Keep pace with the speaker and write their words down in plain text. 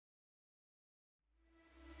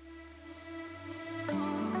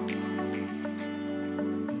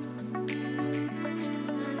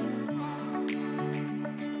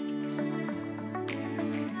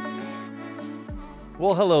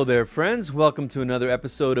Well, hello there, friends. Welcome to another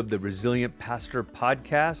episode of the Resilient Pastor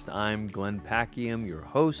Podcast. I'm Glenn Packiam, your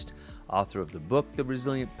host, author of the book, The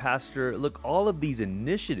Resilient Pastor. Look, all of these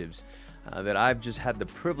initiatives that I've just had the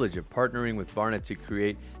privilege of partnering with Barton to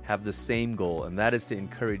create have the same goal, and that is to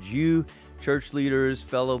encourage you, church leaders,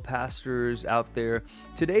 fellow pastors out there.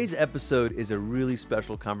 Today's episode is a really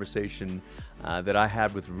special conversation that I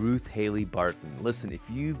had with Ruth Barton. Listen, if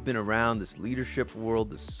you've been around this leadership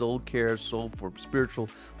world, the soul care, spiritual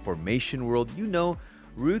formation world, you know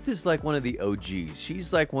Ruth is like one of the OGs.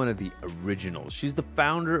 She's like one of the originals. She's the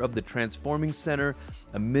founder of the Transforming Center,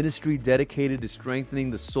 a ministry dedicated to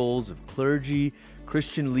strengthening the souls of clergy,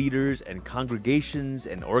 Christian leaders, and congregations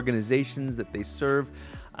and organizations that they serve.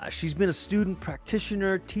 She's been a student,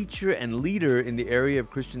 practitioner, teacher, and leader in the area of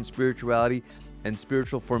Christian spirituality and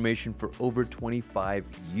spiritual formation for over 25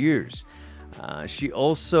 years. She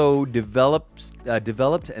also developed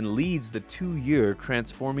and leads the 2-year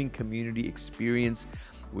Transforming Community Experience,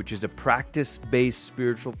 which is a practice-based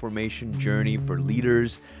spiritual formation journey for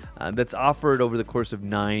leaders that's offered over the course of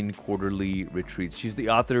 9 quarterly retreats. She's the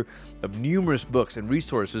author of numerous books and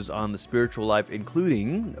resources on the spiritual life,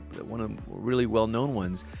 including one of the really well-known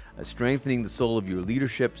ones, Strengthening the Soul of Your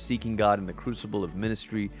Leadership, Seeking God in the Crucible of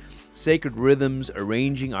Ministry, Sacred Rhythms,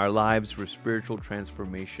 Arranging Our Lives for Spiritual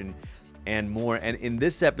Transformation, and more. And in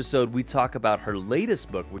this episode, we talk about her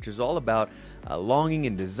latest book, which is all about longing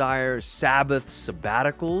and desire, Sabbath,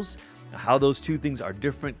 sabbaticals, how those two things are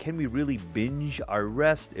different. Can we really binge our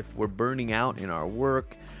rest if we're burning out in our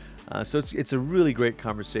work? So it's a really great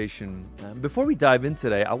conversation. Before we dive in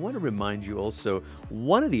today, I want to remind you also,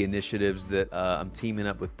 one of the initiatives that I'm teaming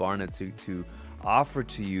up with Barton to offer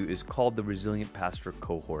to you is called the Resilient Pastor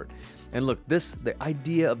Cohort. And look, the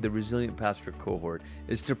idea of the Resilient Pastor Cohort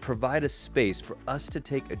is to provide a space for us to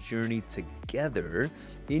take a journey together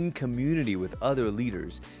in community with other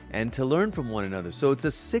leaders and to learn from one another. So it's a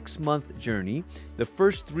 6-month journey. The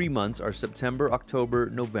first 3 months are September, October,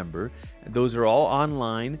 November. Those are all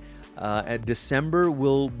online. At December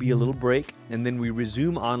will be a little break, and then we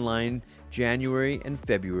resume online January and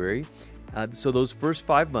February. So those first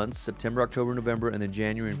 5 months, September, October, November, and then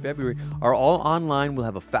January and February, are all online. We'll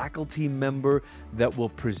have a faculty member that will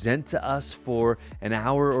present to us for an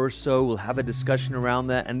hour or so. We'll have a discussion around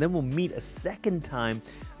that, and then we'll meet a second time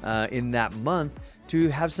in that month to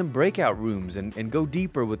have some breakout rooms and go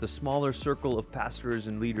deeper with a smaller circle of pastors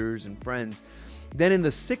and leaders and friends. Then in the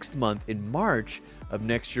 6th month, in March of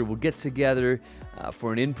next year, we'll get together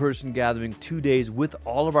for an in-person gathering, 2 days with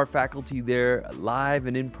all of our faculty there, live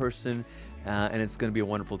and in person. And it's going to be a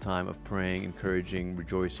wonderful time of praying, encouraging,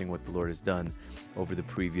 rejoicing what the Lord has done over the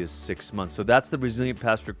previous 6 months. So that's the Resilient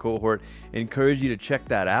Pastor Cohort. I encourage you to check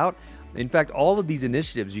that out. In fact, all of these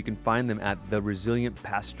initiatives, you can find them at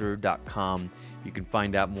theresilientpastor.com. You can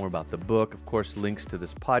find out more about the book, of course, links to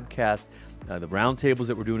this podcast, the roundtables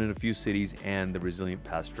that we're doing in a few cities, and the Resilient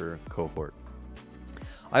Pastor Cohort.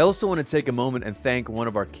 I also want to take a moment and thank one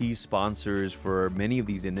of our key sponsors for many of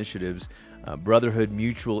these initiatives, Brotherhood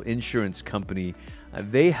Mutual Insurance Company.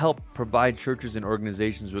 They help provide churches and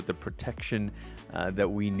organizations with the protection that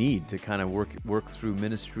we need to kind of work through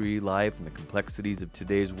ministry life and the complexities of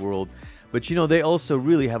today's world. But you know, they also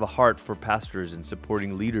really have a heart for pastors and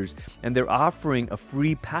supporting leaders, and they're offering a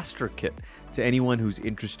free pastor kit to anyone who's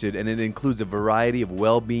interested, and it includes a variety of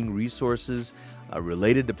well-being resources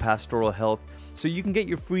related to pastoral health. So you can get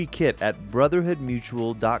your free kit at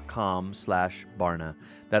brotherhoodmutual.com/Barna.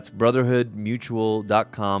 That's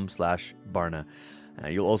brotherhoodmutual.com/Barna.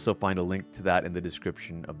 You'll also find a link to that in the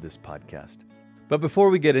description of this podcast. But before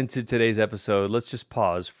we get into today's episode, let's just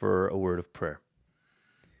pause for a word of prayer.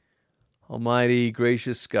 Almighty,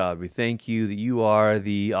 gracious God, we thank you that you are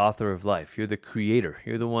the author of life. You're the creator.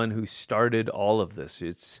 You're the one who started all of this.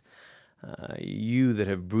 It's you that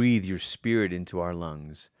have breathed your spirit into our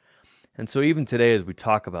lungs. And so even today, as we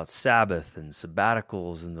talk about Sabbath and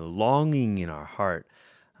sabbaticals and the longing in our heart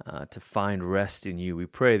to find rest in you, we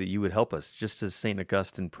pray that you would help us, just as St.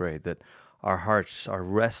 Augustine prayed, that our hearts, our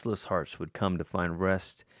restless hearts, would come to find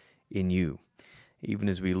rest in you. Even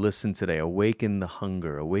as we listen today, awaken the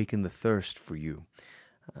hunger, awaken the thirst for you.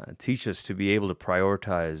 Teach us to be able to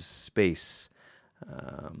prioritize space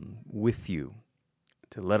with you,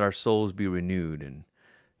 to let our souls be renewed and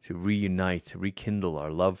to reunite, to rekindle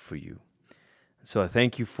our love for you. So I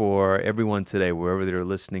thank you for everyone today, wherever they're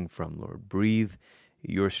listening from, Lord. Breathe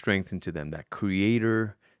your strength into them, that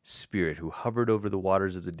creator spirit who hovered over the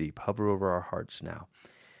waters of the deep, hover over our hearts now.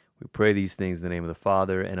 We pray these things in the name of the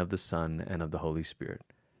Father, and of the Son, and of the Holy Spirit.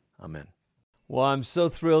 Amen. Well, I'm so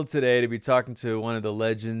thrilled today to be talking to one of the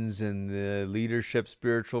legends in the leadership,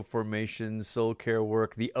 spiritual formation, soul care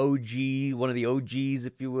work, the OG, one of the OGs,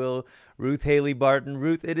 if you will, Ruth Haley Barton.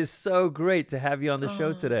 Ruth, it is so great to have you on the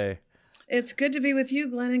show today. It's good to be with you,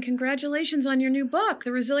 Glenn, and congratulations on your new book,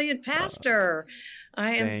 The Resilient Pastor.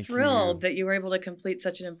 I am thrilled that you were able to complete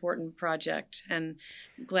such an important project and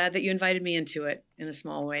glad that you invited me into it in a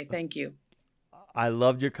small way. Thank you. I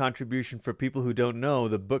loved your contribution. For people who don't know,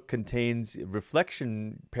 the book contains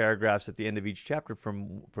reflection paragraphs at the end of each chapter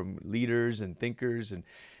from leaders and thinkers,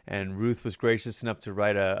 and Ruth was gracious enough to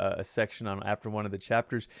write a section on after one of the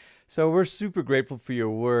chapters. So we're super grateful for your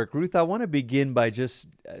work. Ruth, I want to begin by just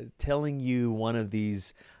telling you one of the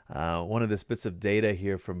bits of data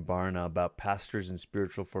here from Barton about pastors and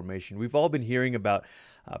spiritual formation. We've all been hearing about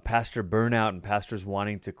pastor burnout and pastors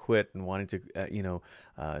wanting to quit and wanting to,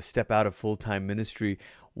 step out of full-time ministry.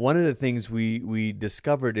 One of the things we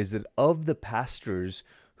discovered is that of the pastors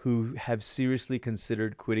who have seriously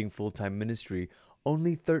considered quitting full-time ministry,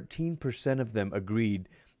 only 13% of them agreed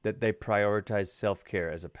that they prioritize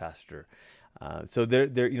self-care as a pastor. So they're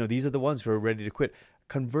these are the ones who are ready to quit.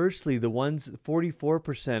 Conversely,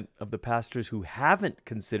 44% of the pastors who haven't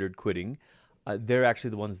considered quitting, they're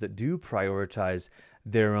actually the ones that do prioritize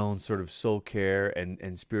their own sort of soul care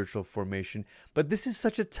and spiritual formation. But this is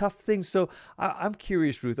such a tough thing. So I'm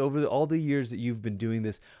curious, Ruth, over all the years that you've been doing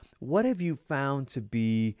this, what have you found to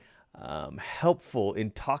be helpful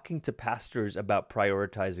in talking to pastors about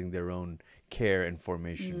prioritizing their own care and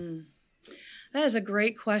formation? That is a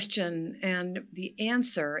great question. And the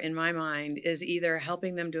answer, in my mind, is either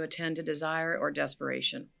helping them to attend to desire or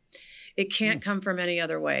desperation. It can't come from any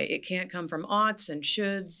other way. It can't come from oughts and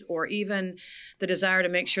shoulds or even the desire to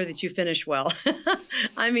make sure that you finish well.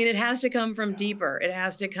 I mean, it has to come from deeper. It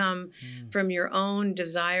has to come from your own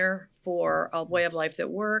desire for a way of life that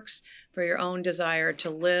works, for your own desire to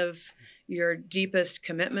live your deepest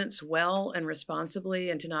commitments well and responsibly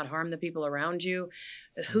and to not harm the people around you,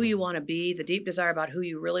 who you want to be, the deep desire about who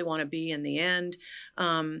you really want to be in the end.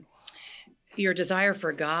 Your desire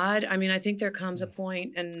for God. I mean, I think there comes a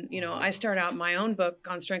point, and, I start out my own book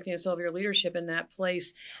on strengthening the soul of your leadership in that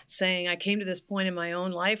place saying, I came to this point in my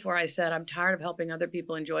own life where I said, I'm tired of helping other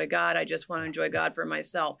people enjoy God. I just want to enjoy God for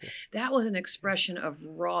myself. That was an expression of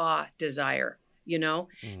raw desire,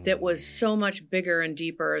 that was so much bigger and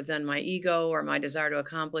deeper than my ego or my desire to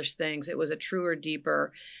accomplish things. It was a truer,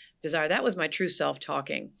 deeper desire. That was my true self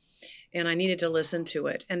talking. And I needed to listen to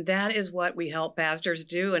it. And that is what we help pastors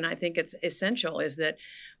do. And I think it's essential is that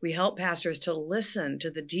we help pastors to listen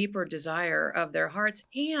to the deeper desire of their hearts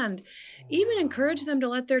and even encourage them to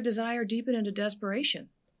let their desire deepen into desperation,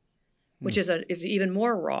 which is even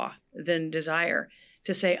more raw than desire,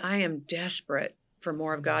 to say, I am desperate for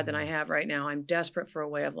more of God than I have right now. I'm desperate for a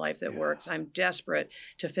way of life that works. I'm desperate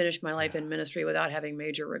to finish my life in ministry without having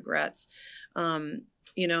major regrets.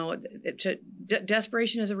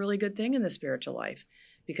 Desperation is a really good thing in the spiritual life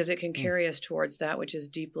because it can carry us towards that which is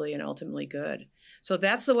deeply and ultimately good. So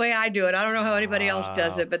that's the way I do it. I don't know how anybody else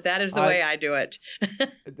does it, but that is the way I do it.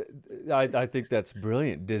 I think that's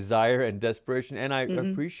brilliant. Desire and desperation. And I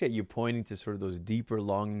appreciate you pointing to sort of those deeper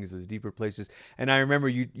longings, those deeper places. And I remember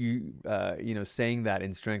you saying that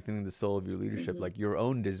in strengthening the soul of your leadership, like your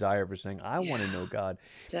own desire for saying, I want to know God.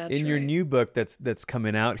 That's in your new book that's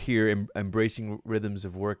coming out here, Embracing Rhythms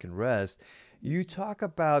of Work and Rest, you talk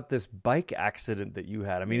about this bike accident that you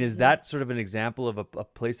had. I mean, is that sort of an example of a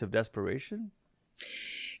place of desperation?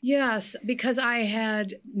 Yes, because I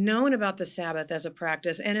had known about the Sabbath as a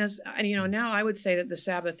practice. And now I would say that the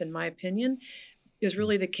Sabbath, in my opinion, is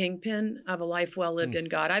really the kingpin of a life well lived in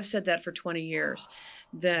God. I've said that for 20 years,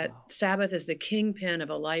 that Sabbath is the kingpin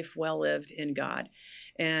of a life well lived in God.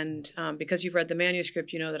 And because you've read the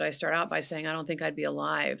manuscript, you know that I start out by saying, I don't think I'd be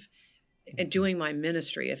alive and doing my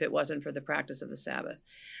ministry if it wasn't for the practice of the Sabbath.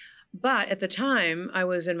 But at the time, I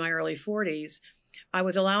was in my early 40s. I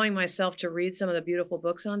was allowing myself to read some of the beautiful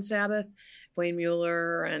books on Sabbath, Wayne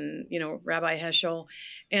Mueller and, Rabbi Heschel.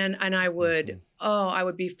 And I would, I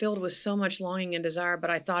would be filled with so much longing and desire,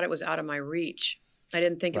 but I thought it was out of my reach. I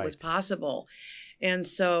didn't think it was possible. And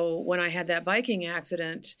so when I had that biking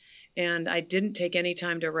accident and I didn't take any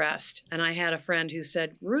time to rest, and I had a friend who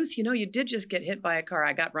said, Ruth, you did just get hit by a car.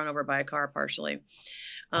 I got run over by a car partially.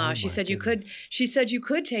 She said you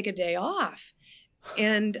could take a day off.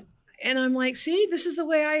 And I'm like, see, this is the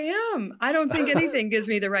way I am. I don't think anything gives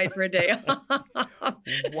me the right for a day off.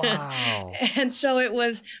 Wow. And so it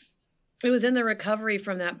was in the recovery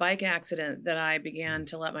from that bike accident that I began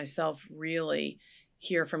to let myself really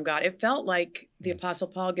hear from God. It felt like the Apostle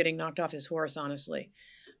Paul getting knocked off his horse, honestly.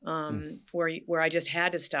 where I just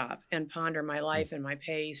had to stop and ponder my life and my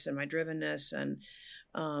pace and my drivenness and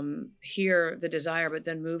hear the desire, but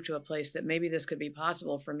then move to a place that maybe this could be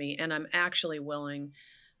possible for me. And I'm actually willing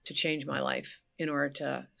to change my life in order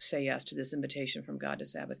to say yes to this invitation from God to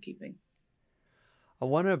Sabbath keeping. I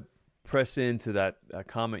want to press into that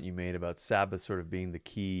comment you made about Sabbath sort of being the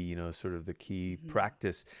key, sort of the key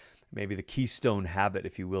practice, maybe the keystone habit,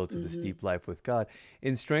 if you will, to this deep life with God.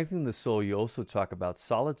 In Strengthening the Soul, you also talk about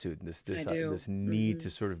solitude, this need to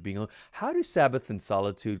sort of being alone. How do Sabbath and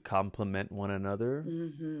solitude complement one another?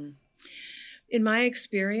 In my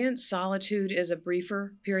experience, solitude is a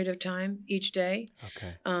briefer period of time each day.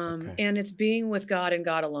 Okay. And it's being with God and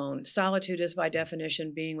God alone. Solitude is by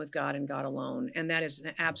definition being with God and God alone. And that is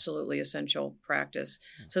an absolutely essential practice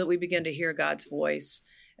so that we begin to hear God's voice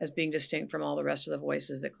as being distinct from all the rest of the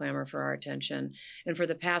voices that clamor for our attention. And for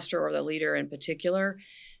the pastor or the leader in particular,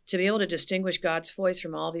 to be able to distinguish God's voice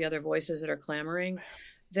from all the other voices that are clamoring,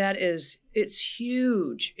 it's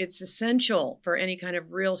huge. It's essential for any kind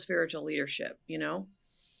of real spiritual leadership,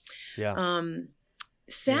 Yeah.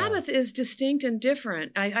 Sabbath is distinct and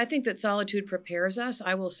different. I think that solitude prepares us.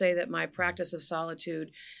 I will say that my practice of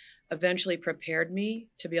solitude eventually prepared me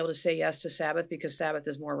to be able to say yes to Sabbath because Sabbath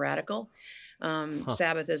is more radical.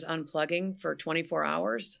 Sabbath is unplugging for 24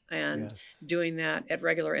 hours and doing that at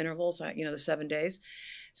regular intervals, the 7 days.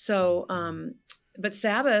 So, but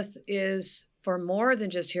Sabbath is for more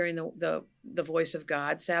than just hearing the voice of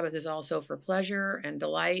God. Sabbath is also for pleasure and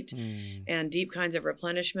delight and deep kinds of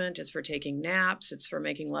replenishment. It's for taking naps. It's for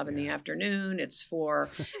making love in the afternoon. It's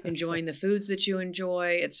for enjoying the foods that you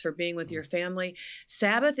enjoy. It's for being with your family.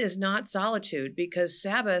 Sabbath is not solitude because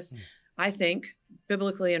Sabbath, I think,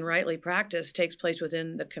 biblically and rightly practiced, takes place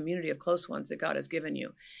within the community of close ones that God has given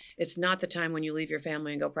you. It's not the time when you leave your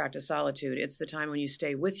family and go practice solitude. It's the time when you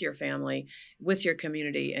stay with your family, with your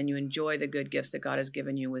community, and you enjoy the good gifts that God has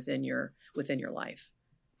given you within your life.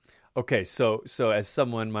 Okay, so as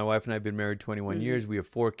someone, my wife and I have been married 21 years. We have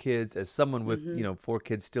 4 kids. As someone with 4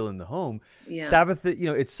 kids still in the home, Sabbath,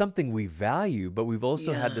 it's something we value, but we've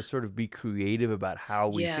also had to sort of be creative about how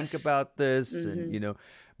we think about this, and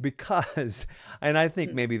because, and I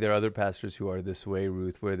think maybe there are other pastors who are this way,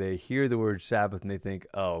 Ruth, where they hear the word Sabbath and they think,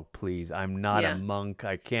 oh, please, I'm not a monk.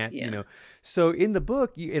 I can't, So in the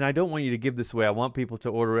book, and I don't want you to give this away. I want people to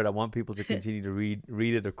order it. I want people to continue to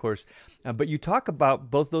read it, of course. But you talk about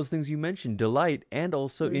both those things you mentioned, delight and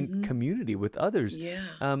also in community with others.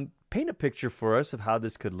 Paint a picture for us of how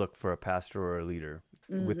this could look for a pastor or a leader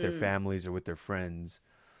with their families or with their friends.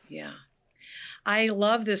 Yeah. I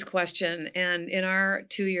love this question. And in our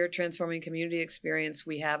 2-year Transforming Community experience,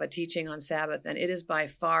 we have a teaching on Sabbath, and it is by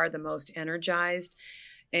far the most energized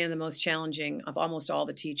and the most challenging of almost all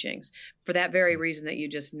the teachings for that very reason that you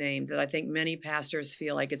just named, that I think many pastors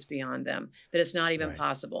feel like it's beyond them, that it's not even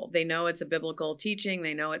possible. They know it's a biblical teaching.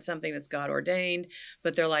 They know it's something that's God ordained,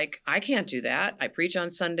 but they're like, I can't do that. I preach on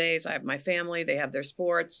Sundays. I have my family. They have their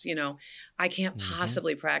sports. I can't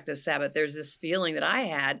possibly practice Sabbath. There's this feeling that I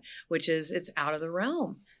had, which is it's out of the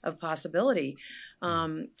realm of possibility.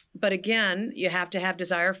 But again, you have to have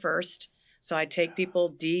desire first. So I take people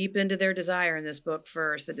deep into their desire in this book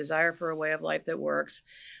first, the desire for a way of life that works,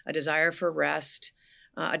 a desire for rest,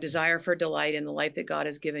 a desire for delight in the life that God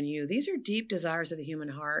has given you. These are deep desires of the human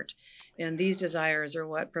heart. And these desires are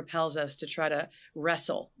what propels us to try to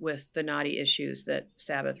wrestle with the knotty issues that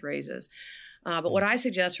Sabbath raises. But what I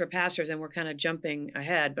suggest for pastors, and we're kind of jumping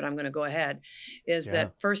ahead, but I'm going to go ahead, is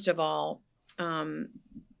that first of all,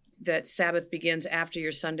 that Sabbath begins after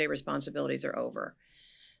your Sunday responsibilities are over.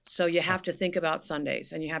 So you have to think about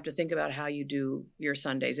Sundays, and you have to think about how you do your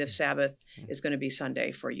Sundays if Sabbath is going to be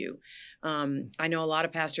Sunday for you. I know a lot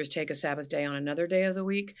of pastors take a Sabbath day on another day of the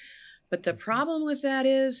week, but the problem with that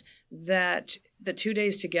is that the 2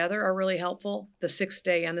 days together are really helpful. The 6th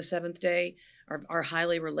day and the 7th day are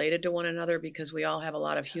highly related to one another because we all have a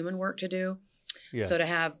lot of human work to do. Yes. So to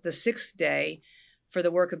have the 6th day for the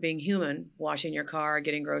work of being human, washing your car,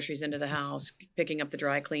 getting groceries into the house, picking up the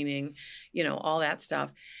dry cleaning, all that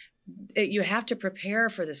stuff. You have to prepare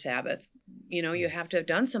for the Sabbath. You have to have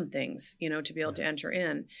done some things, to be able to enter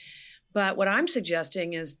in. But what I'm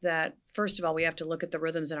suggesting is that, first of all, we have to look at the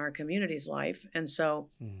rhythms in our community's life. And so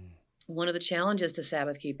one of the challenges to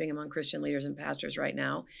Sabbath keeping among Christian leaders and pastors right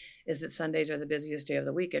now is that Sundays are the busiest day of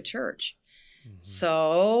the week at church.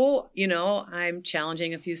 So, I'm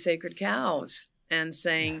challenging a few sacred cows and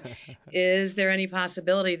saying, is there any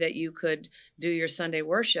possibility that you could do your Sunday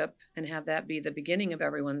worship and have that be the beginning of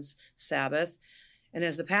everyone's Sabbath And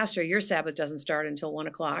as the pastor, your Sabbath doesn't start until 1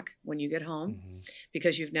 o'clock when you get home,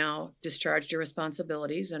 because you've now discharged your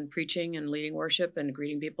responsibilities and preaching and leading worship and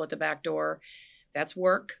greeting people at the back door. That's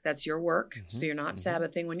work. That's your work. So you're not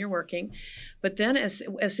Sabbathing when you're working. But then as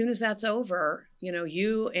soon as that's over,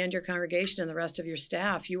 you and your congregation and the rest of your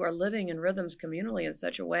staff, you are living in rhythms communally in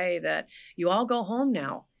such a way that you all go home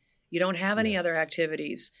now. You don't have any other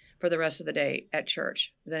activities for the rest of the day at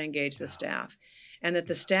church that engage the staff. And that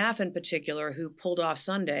the staff in particular who pulled off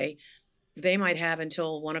Sunday, they might have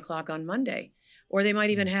until 1 o'clock on Monday, or they might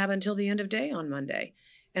even have until the end of day on Monday.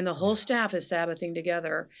 And the whole staff is Sabbathing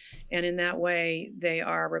together. And in that way, they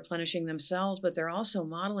are replenishing themselves, but they're also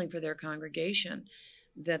modeling for their congregation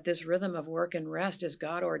that this rhythm of work and rest is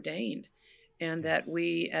God ordained. And that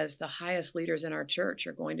we, as the highest leaders in our church,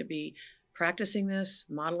 are going to be practicing this,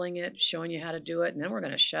 modeling it, showing you how to do it, and then we're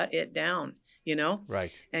going to shut it down,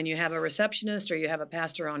 Right. And you have a receptionist or you have a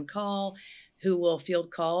pastor on call who will field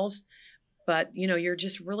calls, but, you're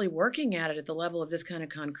just really working at it at the level of this kind of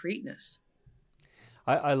concreteness.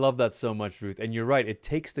 I love that so much, Ruth. And you're right. It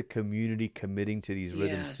takes the community committing to these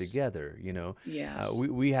rhythms together, Yes.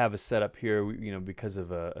 We have a setup here, because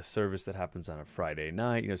of a service that happens on a Friday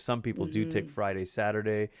night. Some people do take Friday,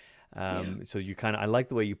 Saturday. So you I like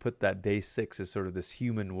the way you put that day 6 as sort of this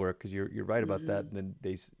human work, because you're right about that. And then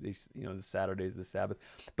they the Saturday's the Sabbath,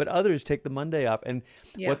 but others take the Monday off. And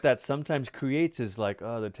what that sometimes creates is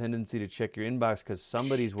the tendency to check your inbox because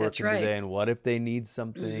somebody's working today. And what if they need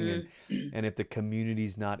something? And if the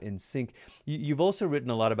community's not in sync, you've also written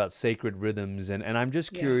a lot about sacred rhythms. And I'm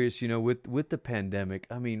just curious, with the pandemic,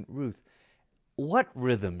 I mean, Ruth, what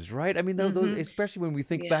rhythms, right? I mean, those, especially when we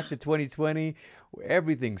think back to 2020, where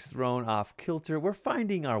everything's thrown off kilter. We're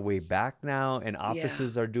finding our way back now, and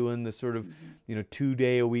offices are doing the sort of,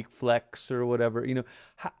 2-day-a-week flex or whatever.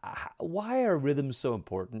 Why are rhythms so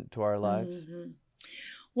important to our lives?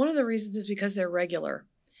 One of the reasons is because they're regular.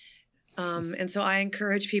 And so I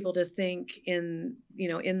encourage people to think in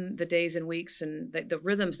the days and weeks and the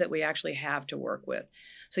rhythms that we actually have to work with.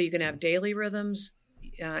 So you can have daily rhythms.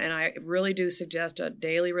 And I really do suggest a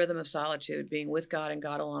daily rhythm of solitude, being with God and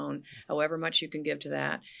God alone, however much you can give to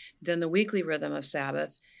that. Then the weekly rhythm of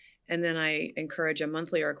Sabbath. And then I encourage a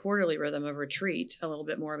monthly or a quarterly rhythm of retreat, a little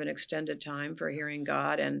bit more of an extended time for hearing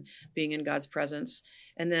God and being in God's presence.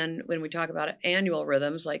 And then when we talk about annual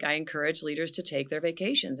rhythms, I encourage leaders to take their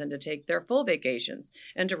vacations and to take their full vacations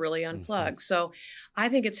and to really unplug. So I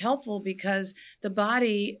think it's helpful because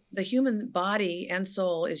the human body and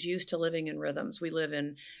soul is used to living in rhythms. We live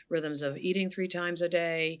in rhythms of eating 3 times a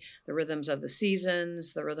day, the rhythms of the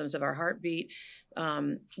seasons, the rhythms of our heartbeat.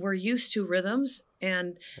 We're used to rhythms,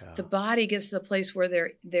 and the body gets to the place where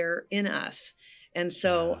they're in us. And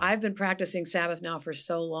so I've been practicing Sabbath now for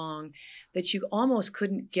so long that you almost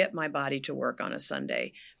couldn't get my body to work on a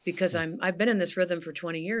Sunday because I've been in this rhythm for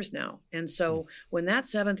 20 years now. And so when that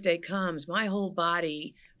 7th day comes, my whole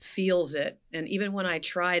body feels it. And even when I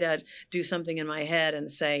try to do something in my head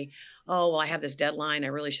and say, oh, well, I have this deadline, I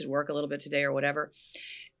really should work a little bit today or whatever,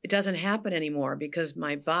 it doesn't happen anymore because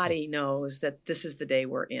my body knows that this is the day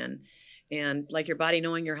we're in. And like your body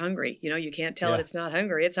knowing you're hungry, you can't tell it it's not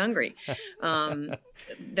hungry, it's hungry.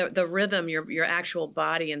 The rhythm, your actual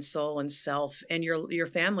body and soul and self and your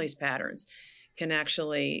family's patterns can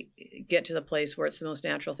actually get to the place where it's the most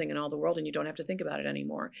natural thing in all the world and you don't have to think about it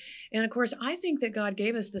anymore. And of course, I think that God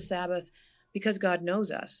gave us the Sabbath because God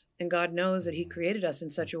knows us, and God knows that He created us in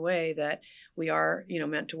such a way that we are,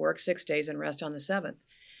 meant to work 6 days and rest on the 7th.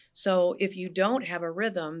 So if you don't have a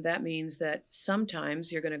rhythm, that means that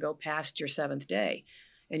sometimes you're going to go past your 7th day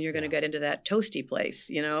and you're going to get into that toasty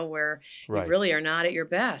place, where you really are not at your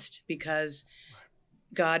best because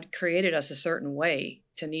God created us a certain way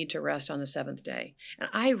to need to rest on the 7th day. And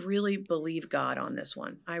I really believe God on this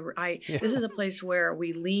one. This is a place where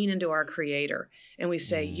we lean into our Creator and we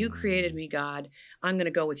say, you created me, God. I'm going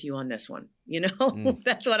to go with you on this one.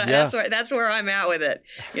 That's where I'm at with it,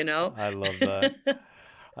 I love that.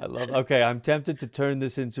 Okay, I'm tempted to turn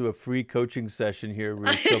this into a free coaching session here,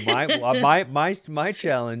 Ruth. So my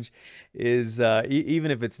challenge is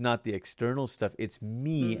even if it's not the external stuff, it's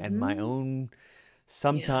me and my own.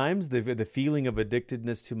 Sometimes the feeling of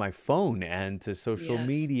addictedness to my phone and to social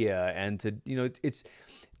media and to it's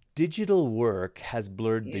digital work has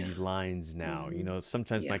blurred these lines now.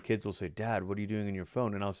 Sometimes my kids will say, Dad, what are you doing on your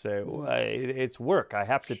phone? And I'll say, well, it's work. I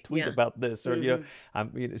have to tweet about this, or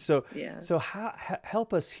So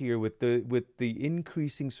help us here with the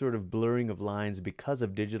increasing sort of blurring of lines because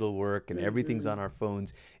of digital work and everything's on our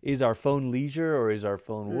phones. Is our phone leisure or is our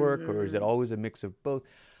phone work or is it always a mix of both?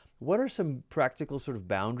 What are some practical sort of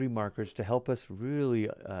boundary markers to help us really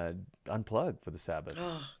unplug for the Sabbath?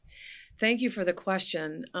 Oh, thank you for the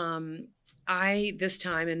question. This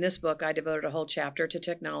time in this book, I devoted a whole chapter to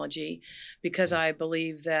technology because I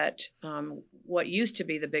believe that what used to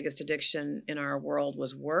be the biggest addiction in our world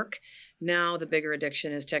was work. Now the bigger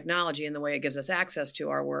addiction is technology and the way it gives us access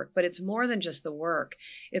to our work. But it's more than just the work.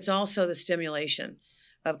 It's also the stimulation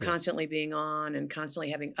of constantly being on and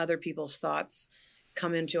constantly having other people's thoughts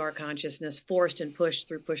come into our consciousness, forced and pushed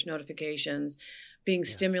through push notifications, being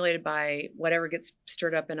stimulated by whatever gets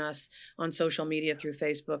stirred up in us on social media through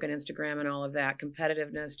Facebook and Instagram and all of that,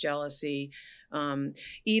 competitiveness, jealousy,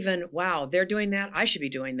 even, wow, they're doing that, I should be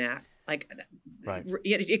doing that. Like,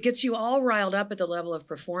 it gets you all riled up at the level of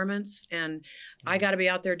performance, and I got to be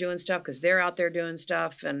out there doing stuff because they're out there doing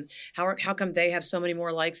stuff, and how come they have so many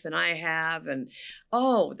more likes than I have, and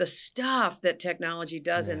the stuff that technology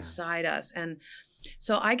does inside us. And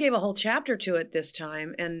so I gave a whole chapter to it this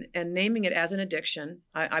time and naming it as an addiction.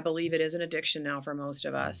 I believe it is an addiction now for most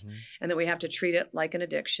of us, and that we have to treat it like an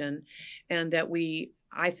addiction, and that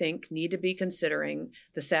I think, need to be considering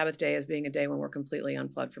the Sabbath day as being a day when we're completely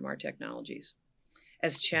unplugged from our technologies,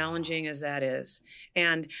 as challenging as that is.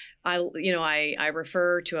 And I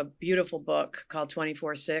refer to a beautiful book called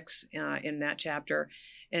 24/6 in that chapter,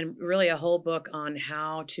 and really a whole book on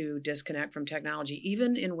how to disconnect from technology,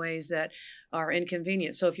 even in ways that are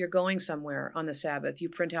inconvenient. So if you're going somewhere on the Sabbath, you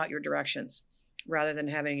print out your directions rather than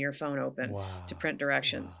having your phone open to print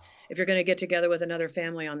directions. If you're going to get together with another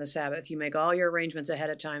family on the Sabbath, you make all your arrangements ahead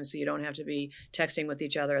of time so you don't have to be texting with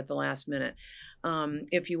each other at the last minute.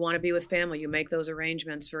 If you want to be with family, you make those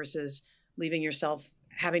arrangements versus leaving yourself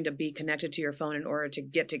having to be connected to your phone in order to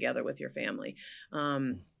get together with your family.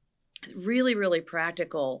 Really, really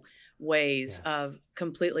practical ways of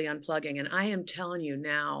completely unplugging. And I am telling you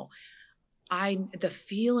now, the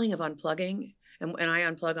feeling of unplugging, and I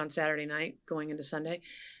unplug on Saturday night going into Sunday,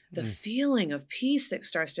 the feeling of peace that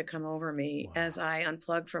starts to come over me as I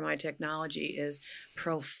unplug from my technology is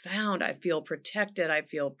profound. I feel protected. I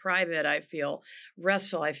feel private. I feel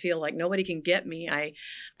restful. I feel like nobody can get me. I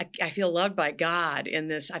feel loved by God in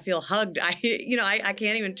this. I feel hugged. I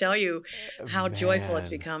can't even tell you how joyful it's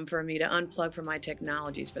become for me to unplug from my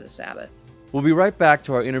technologies for the Sabbath. We'll be right back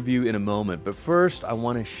to our interview in a moment, but first I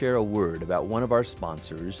want to share a word about one of our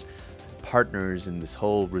sponsors, partners in this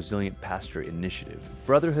whole Resilient Pastor initiative,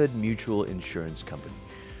 Brotherhood Mutual Insurance Company.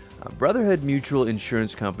 Brotherhood Mutual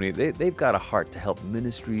Insurance Company, they've got a heart to help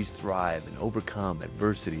ministries thrive and overcome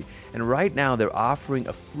adversity. And right now they're offering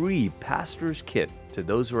a free pastor's kit to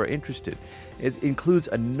those who are interested. It includes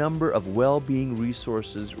a number of well-being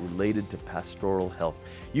resources related to pastoral health.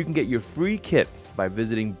 You can get your free kit by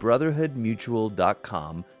visiting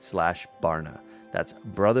brotherhoodmutual.com/Barna. That's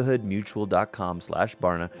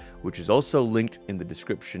brotherhoodmutual.com/Barna, which is also linked in the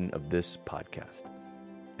description of this podcast.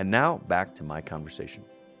 And now back to my conversation.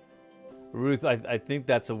 Ruth, I think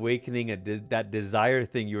that's awakening that desire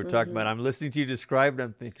thing you were talking about. I'm listening to you describe it.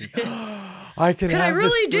 I'm thinking, Can I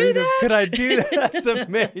really do that? Could I do that? That's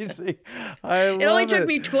amazing. It only took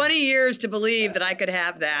me 20 years to believe that I could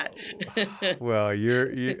have that. Well,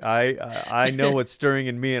 I know what's stirring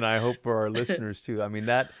in me, and I hope for our listeners too. I mean,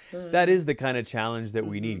 that is the kind of challenge that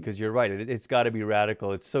we need, because you're right. It's got to be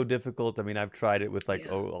radical. It's so difficult. I mean, I've tried it with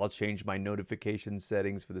I'll change my notification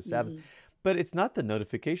settings for the Sabbath. But it's not the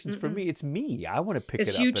notifications for me. It's me. I want to pick it up.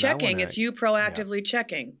 It's you checking. It's you proactively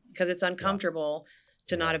checking, because it's uncomfortable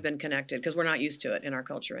to not have been connected, because we're not used to it in our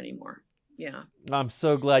culture anymore. Yeah. I'm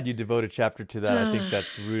so glad you devote a chapter to that. I think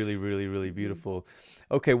that's really, really, really beautiful.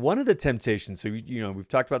 Okay, one of the temptations, so we've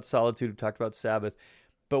talked about solitude, we've talked about Sabbath,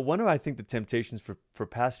 but one of, I think, the temptations for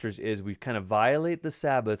pastors is we kind of violate the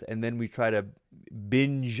Sabbath, and then we try to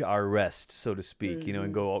binge our rest, so to speak,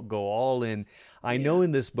 and go all in. I know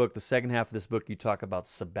in this book, the second half of this book, you talk about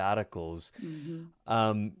sabbaticals.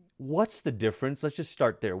 What's the difference? Let's just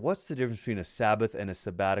start there. What's the difference between a Sabbath and a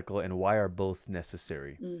sabbatical, and why are both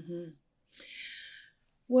necessary?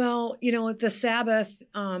 Well, the Sabbath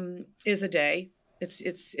is a day.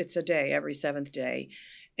 It's a day, every seventh day.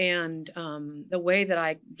 And the way that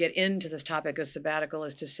I get into this topic of sabbatical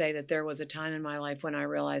is to say that there was a time in my life when I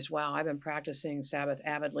realized, wow, I've been practicing Sabbath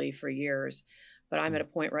avidly for years, but I'm at a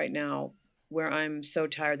point right now where I'm so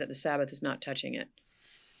tired that the Sabbath is not touching it.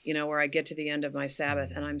 Where I get to the end of my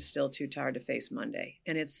Sabbath and I'm still too tired to face Monday.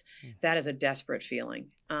 And that is a desperate feeling.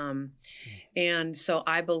 And so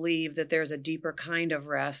I believe that there's a deeper kind of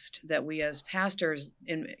rest that we as pastors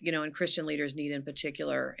and Christian leaders need in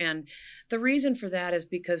particular. And the reason for that is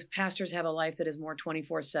because pastors have a life that is more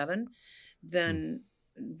 24/7 than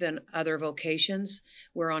than other vocations.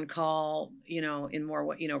 We're on call, in more,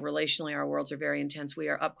 relationally, our worlds are very intense. We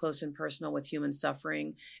are up close and personal with human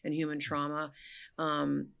suffering and human trauma.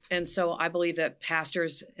 And so I believe that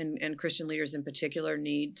pastors and Christian leaders in particular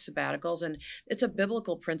need sabbaticals. And it's a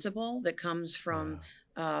biblical principle that comes from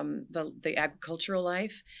the agricultural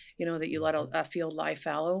life, that you let a field lie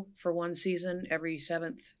fallow for one season every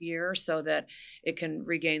seventh year so that it can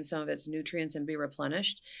regain some of its nutrients and be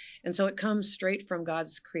replenished. And so it comes straight from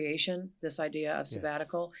God's creation, this idea of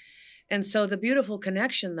sabbatical. Yes. And so the beautiful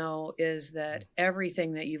connection, though, is that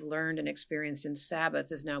everything that you've learned and experienced in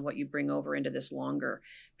Sabbath is now what you bring over into this longer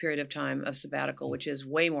period of time of sabbatical, which is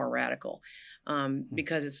way more radical,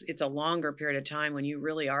 because it's a longer period of time when you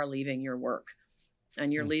really are leaving your work.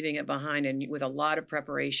 And you're leaving it behind, and with a lot of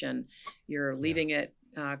preparation, you're leaving it,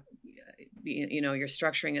 you're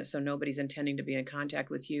structuring it so nobody's intending to be in contact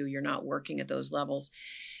with you. You're not working at those levels.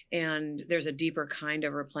 And there's a deeper kind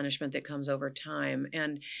of replenishment that comes over time.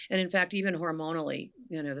 And in fact, even hormonally,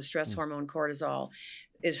 the stress hormone cortisol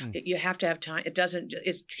is, you have to have time.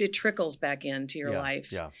 It trickles back into your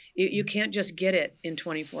life. Yeah. You can't just get it in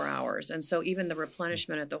 24 hours. And so even the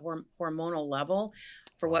replenishment at the hormonal level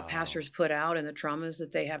for what pastors put out and the traumas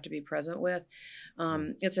that they have to be present with.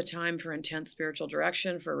 It's a time for intense spiritual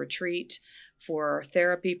direction, for retreat, for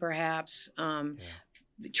therapy, perhaps.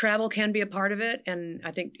 Travel can be a part of it, and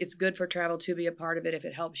I think it's good for travel to be a part of it if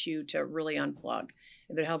it helps you to really unplug,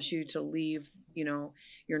 if it helps you to leave, your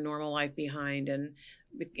normal life behind. And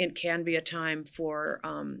it can be a time for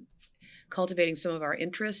cultivating some of our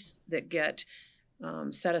interests that get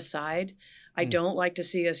set aside. I don't like to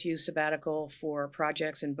see us use sabbatical for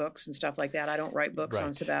projects and books and stuff like that. I don't write books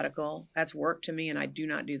on sabbatical. That's work to me, and I do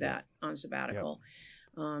not do that on sabbatical.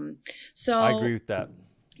 So I agree with that.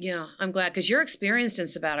 Yeah, I'm glad, because you're experienced in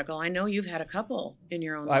sabbatical. I know you've had a couple in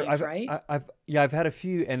your own life, right? I've had a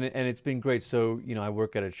few, and it's been great. So, I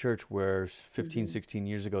work at a church where 15, 16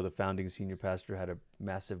 years ago, the founding senior pastor had a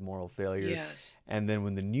massive moral failure. Yes. And then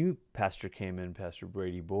when the new pastor came in, Pastor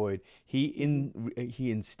Brady Boyd, he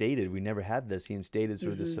instated, we never had this, he instated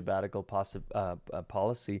sort of the sabbatical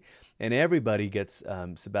policy, and everybody gets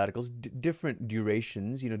sabbaticals, different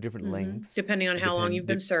durations, different lengths. Depending on how long you've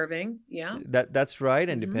been serving, That's right,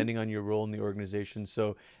 and depending on your role in the organization.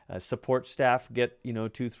 So support staff get,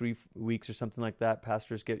 2-3 weeks or something like that.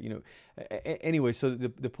 Pastors get, anyway, so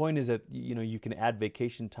the point is that, you can add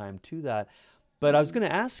vacation time to that. But I was going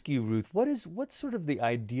to ask you, Ruth, what's sort of the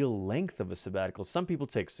ideal length of a sabbatical? Some people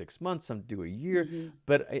take 6 months, some do a year,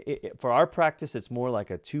 but for our practice, it's more like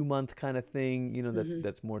a 2-month kind of thing.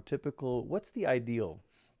 That's more typical. What's the ideal?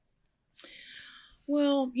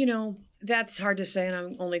 Well, that's hard to say, and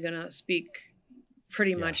I'm only going to speak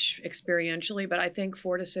pretty much experientially, but I think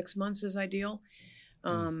 4 to 6 months is ideal.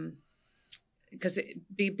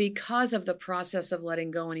 Because of the process of letting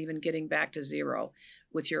go and even getting back to zero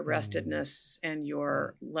with your restedness and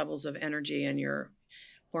your levels of energy and your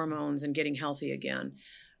hormones and getting healthy again.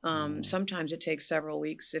 Sometimes it takes several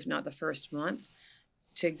weeks, if not the first month,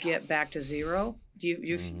 to get back to zero.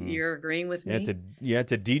 You're agreeing with me? It's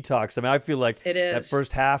a detox. I mean, I feel like it is. That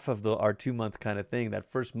first half of our 2-month kind of thing, that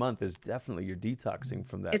first month is definitely you're detoxing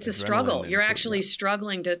from that. It's a struggle. You're actually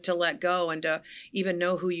struggling to let go and to even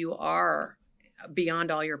know who you are beyond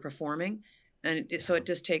all your performing. And so it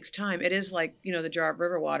just takes time. It is like, the jar of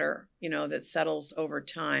river water, that settles over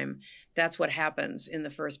time. That's what happens in the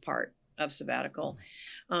first part of sabbatical.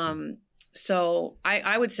 So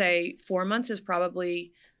I would say 4 months is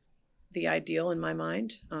probably the ideal in my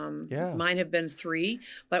mind. Mine have been 3,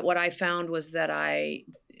 but what I found was that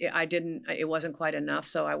it wasn't quite enough.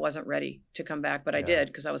 So I wasn't ready to come back, but I did,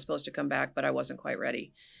 because I was supposed to come back, but I wasn't quite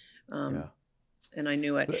ready. And I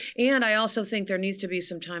knew it. And I also think there needs to be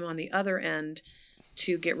some time on the other end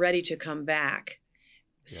to get ready to come back.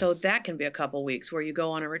 Yes. So that can be a couple weeks where you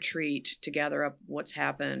go on a retreat to gather up what's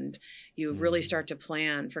happened. You really start to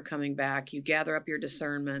plan for coming back. You gather up your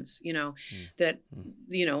discernments, that,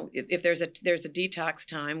 if there's a detox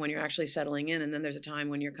time when you're actually settling in, and then there's a time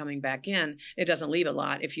when you're coming back in, it doesn't leave a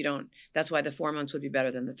lot if you don't. That's why the 4 months would be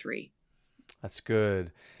better than the 3. That's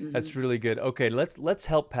good. That's really good. Okay, let's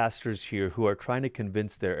help pastors here who are trying to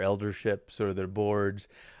convince their elderships or their boards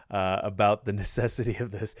about the necessity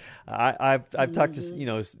of this. I've talked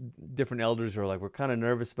to different elders who are like, we're kind of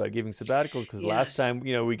nervous about giving sabbaticals because last time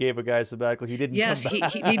we gave a guy a sabbatical, he didn't come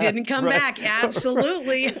back. he didn't come back.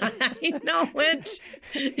 Absolutely, I know it.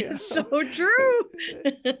 It's so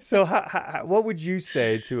true. So what would you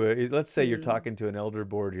say to let's say you're talking to an elder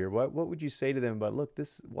board here? What would you say to them about, look,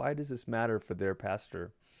 why does this matter for their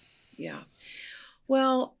pastor? Yeah.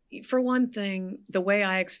 Well, for one thing, the way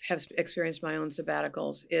I have experienced my own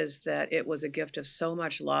sabbaticals is that it was a gift of so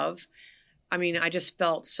much love. I mean, I just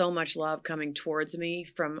felt so much love coming towards me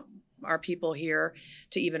from our people here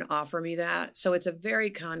to even offer me that. So it's a very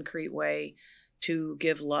concrete way to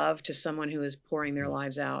give love to someone who is pouring their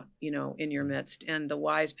lives out, in your midst. And the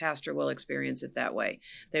wise pastor will experience it that way.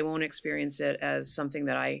 They won't experience it as something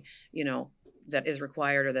that that is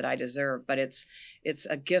required or that I deserve, but it's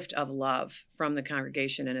a gift of love from the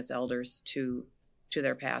congregation and its elders to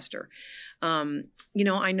their pastor.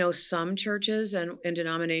 I know some churches and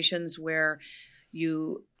denominations where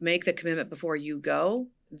you make the commitment before you go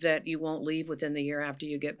that you won't leave within the year after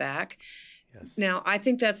you get back. Yes. Now, I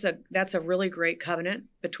think that's a really great covenant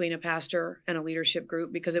between a pastor and a leadership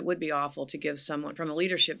group, because it would be awful to give someone, from a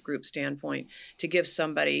leadership group standpoint, to give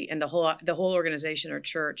somebody, and the whole organization or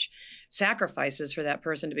church sacrifices for that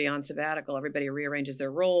person to be on sabbatical. Everybody rearranges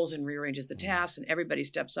their roles and rearranges the tasks, and everybody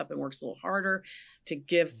steps up and works a little harder to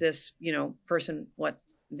give this, person what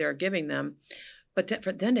they're giving them. But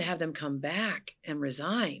for then to have them come back and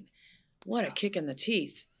resign, what a kick in the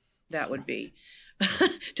teeth that would be.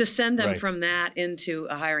 To send them from that into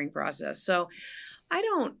a hiring process. So I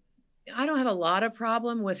don't have a lot of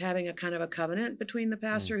problem with having a kind of a covenant between the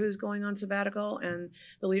pastor who's going on sabbatical and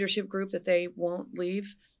the leadership group that they won't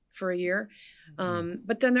leave for a year.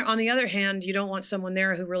 But then on the other hand, you don't want someone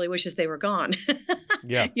there who really wishes they were gone.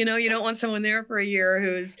 Yeah. You don't want someone there for a year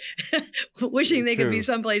who's wishing they could be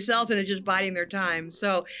someplace else and is just biding their time.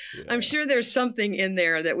 So I'm sure there's something in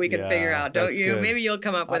there that we can figure out, don't you? Good. Maybe you'll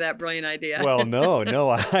come up with that brilliant idea. Well, no.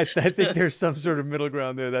 I think there's some sort of middle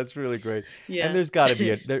ground there. That's really great. Yeah. And there's got to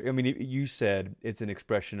be you said it's an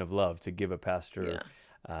expression of love to give a pastor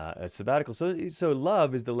a sabbatical. So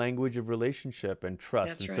love is the language of relationship and trust.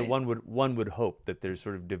 That's and right. so one would hope that there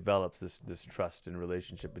sort of develops this trust and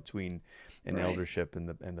relationship between an eldership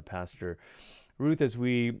and the pastor. Ruth, as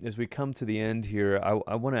we come to the end here,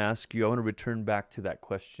 I want to ask you, I want to return back to that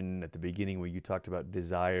question at the beginning where you talked about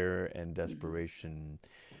desire and desperation.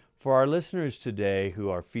 For our listeners today who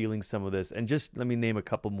are feeling some of this, and just let me name a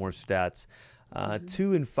couple more stats.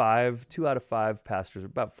 2 out of 5 pastors,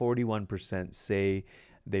 about 41%, say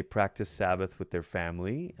they practice Sabbath with their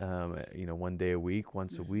family, one day a week,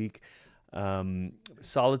 once a week.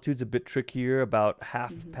 Solitude's a bit trickier. About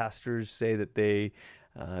half pastors say that they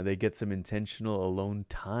get some intentional alone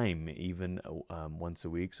time even once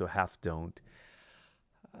a week, so half don't.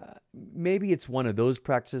 Maybe it's one of those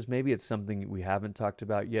practices. Maybe it's something we haven't talked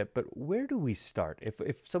about yet. But where do we start?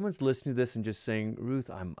 If someone's listening to this and just saying,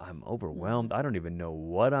 Ruth, I'm overwhelmed. I don't even know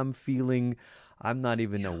what I'm feeling. I'm not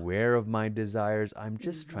even aware of my desires. I'm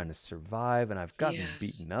just trying to survive, and I've gotten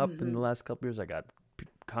beaten up in the last couple of years. I got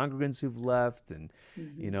congregants who've left, and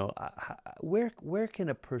where can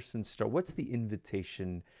a person start? What's the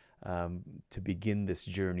invitation to begin this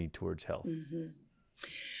journey towards health?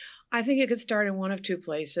 I think it could start in one of two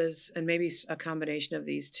places, and maybe a combination of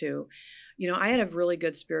these two. I had a really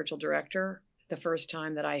good spiritual director the first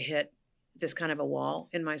time that I hit this kind of a wall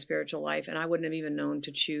in my spiritual life, and I wouldn't have even known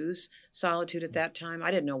to choose solitude at that time. I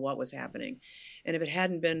didn't know what was happening. And if it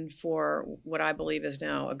hadn't been for what I believe is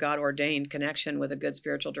now a God-ordained connection with a good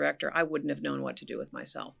spiritual director, I wouldn't have known what to do with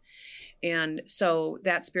myself. And so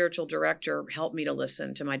that spiritual director helped me to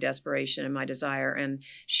listen to my desperation and my desire, and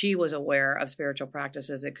she was aware of spiritual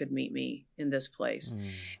practices that could meet me in this place.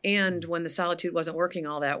 And when the solitude wasn't working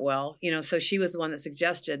all that well, so she was the one that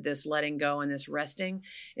suggested this letting go and this resting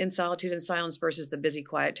in solitude and silence versus the busy,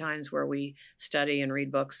 quiet times where we study and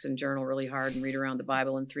read books and journal really hard and read around the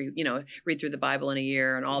Bible and read through the Bible in a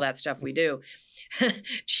year and all that stuff we do.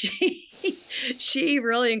 She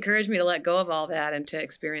really encouraged me to let go of all that and to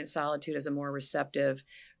experience solitude as a more receptive,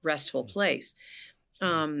 restful place.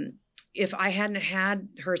 If I hadn't had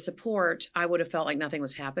her support, I would have felt like nothing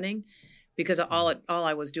was happening, because all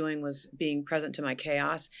I was doing was being present to my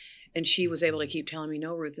chaos. And she was able to keep telling me,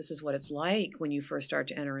 no, Ruth, this is what it's like when you first start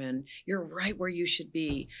to enter in. You're right where you should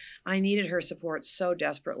be. I needed her support so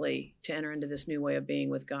desperately to enter into this new way of being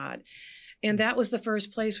with God. And that was the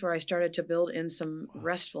first place where I started to build in some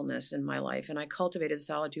restfulness in my life. And I cultivated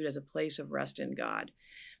solitude as a place of rest in God.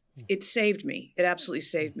 It saved me. It absolutely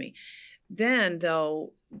saved me. Then,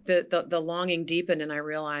 though, the longing deepened, and I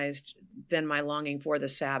realized then my longing for the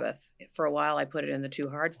Sabbath. For a while, I put it in the too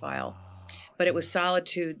hard file. But it was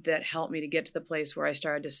solitude that helped me to get to the place where I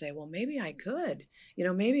started to say, well, maybe I could.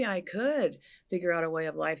 Maybe I could figure out a way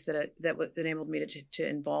of life that enabled me to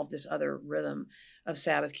involve this other rhythm of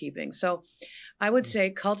Sabbath keeping. So I would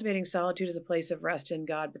say cultivating solitude is a place of rest in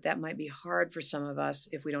God, but that might be hard for some of us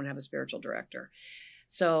if we don't have a spiritual director.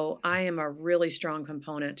 So I am a really strong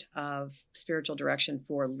component of spiritual direction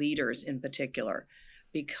for leaders in particular,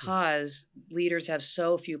 because leaders have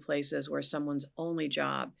so few places where someone's only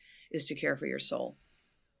job is to care for your soul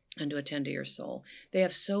and to attend to your soul. They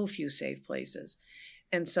have so few safe places.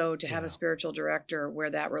 And so to have a spiritual director where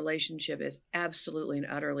that relationship is absolutely and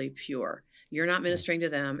utterly pure, you're not ministering to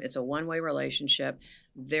them. It's a one-way relationship.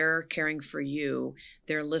 They're caring for you.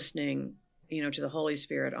 They're listening, to the Holy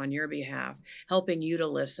Spirit on your behalf, helping you to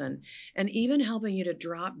listen, and even helping you to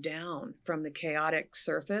drop down from the chaotic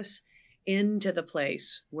surface into the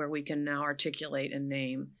place where we can now articulate and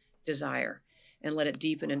name desire and let it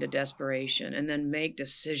deepen into desperation, and then make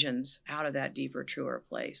decisions out of that deeper, truer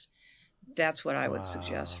place. That's what I would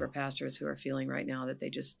suggest for pastors who are feeling right now that they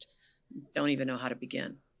just don't even know how to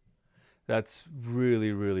begin. That's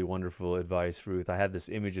really, really wonderful advice, Ruth. I had this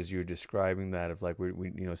image as you were describing that of like we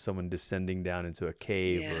someone descending down into a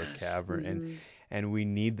cave or a cavern, and we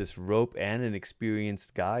need this rope and an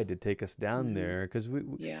experienced guide to take us down there, because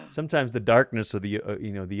sometimes the darkness or the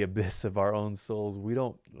the abyss of our own souls,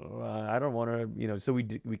 I don't want to so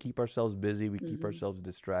we keep ourselves busy, we keep ourselves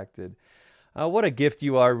distracted. What a gift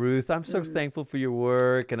you are, Ruth. I'm so thankful for your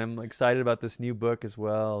work, and I'm excited about this new book as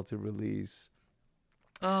well to release.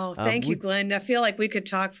 Oh, thank you, Glenn. I feel like we could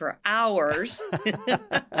talk for hours.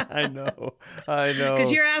 I know.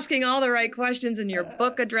 Because you're asking all the right questions, and your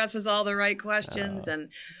book addresses all the right questions. And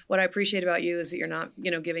what I appreciate about you is that you're not,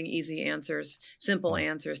 giving easy answers, simple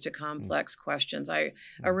answers to complex questions. I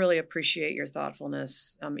really appreciate your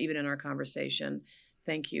thoughtfulness, even in our conversation.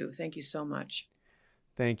 Thank you. Thank you so much.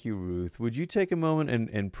 Thank you, Ruth. Would you take a moment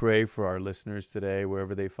and pray for our listeners today,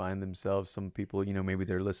 wherever they find themselves? Some people, maybe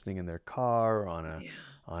they're listening in their car, on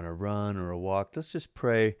a run or a walk. Let's just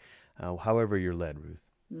pray however you're led,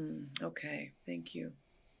 Ruth. Okay. Thank you.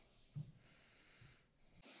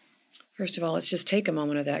 First of all, let's just take a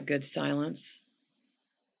moment of that good silence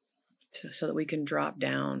so that we can drop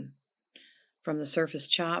down from the surface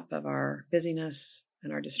chop of our busyness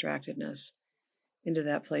and our distractedness into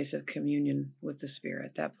that place of communion with the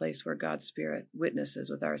Spirit, that place where God's Spirit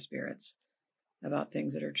witnesses with our spirits about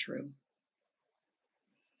things that are true.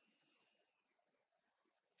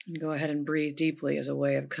 And go ahead and breathe deeply as a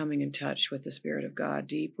way of coming in touch with the Spirit of God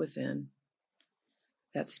deep within,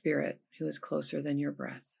 that Spirit who is closer than your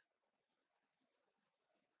breath.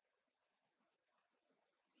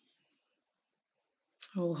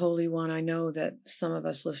 Oh, Holy One, I know that some of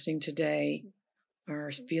us listening today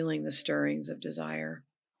are feeling the stirrings of desire.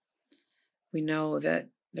 We know that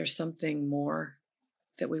there's something more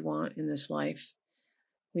that we want in this life.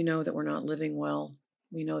 We know that we're not living well.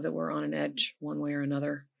 We know that we're on an edge one way or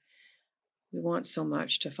another. We want so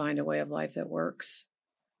much to find a way of life that works,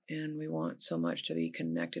 and we want so much to be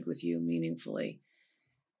connected with you meaningfully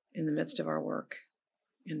in the midst of our work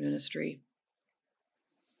in ministry.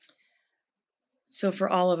 So for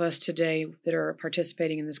all of us today that are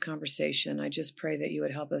participating in this conversation, I just pray that you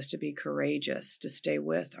would help us to be courageous, to stay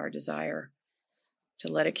with our desire,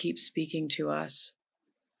 to let it keep speaking to us,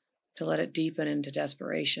 to let it deepen into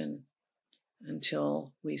desperation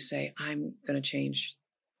until we say, I'm going to change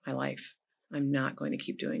my life. I'm not going to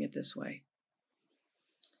keep doing it this way.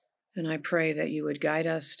 And I pray that you would guide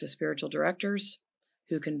us to spiritual directors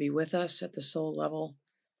who can be with us at the soul level,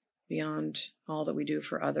 beyond all that we do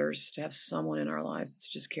for others, to have someone in our lives that's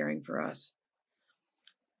just caring for us.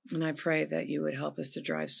 And I pray that you would help us to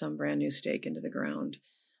drive some brand new stake into the ground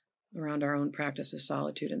around our own practice of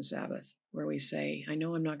solitude and Sabbath, where we say, I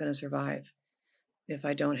know I'm not going to survive if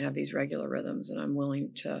I don't have these regular rhythms, and I'm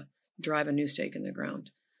willing to drive a new stake in the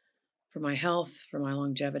ground for my health, for my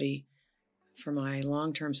longevity, for my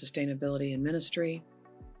long-term sustainability in ministry,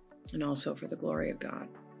 and also for the glory of God.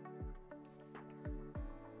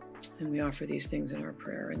 And we offer these things in our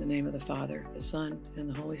prayer in the name of the Father, the Son, and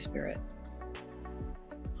the Holy Spirit.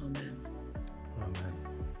 Amen. Amen.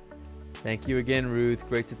 Thank you again, Ruth.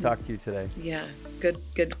 Great to talk to you today. Yeah,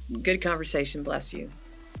 good conversation. Bless you.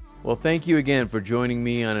 Well, thank you again for joining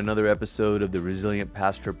me on another episode of the Resilient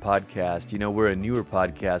Pastor Podcast. We're a newer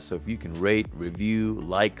podcast, so if you can rate, review,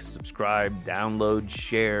 like, subscribe, download,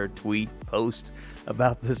 share, tweet, post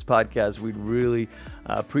about this podcast, we'd really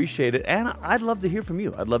appreciate it. And I'd love to hear from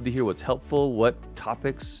you. I'd love to hear what's helpful, what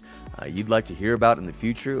topics you'd like to hear about in the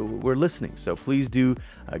future. We're listening, so please do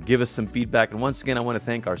give us some feedback. And once again, I want to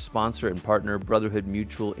thank our sponsor and partner, Brotherhood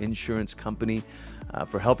Mutual Insurance Company,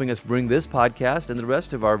 for helping us bring this podcast and the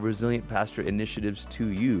rest of our Resilient Pastor initiatives to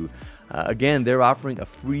you. Again, they're offering a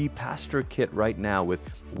free pastor kit right now with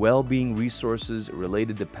well-being resources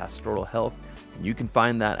related to pastoral health. And you can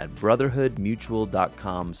find that at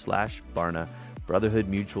brotherhoodmutual.com/Barna,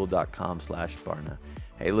 brotherhoodmutual.com/Barna.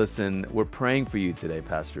 Hey, listen, we're praying for you today,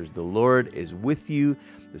 pastors. The Lord is with you.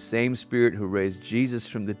 The same Spirit who raised Jesus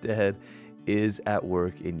from the dead is at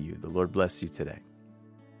work in you. The Lord bless you today.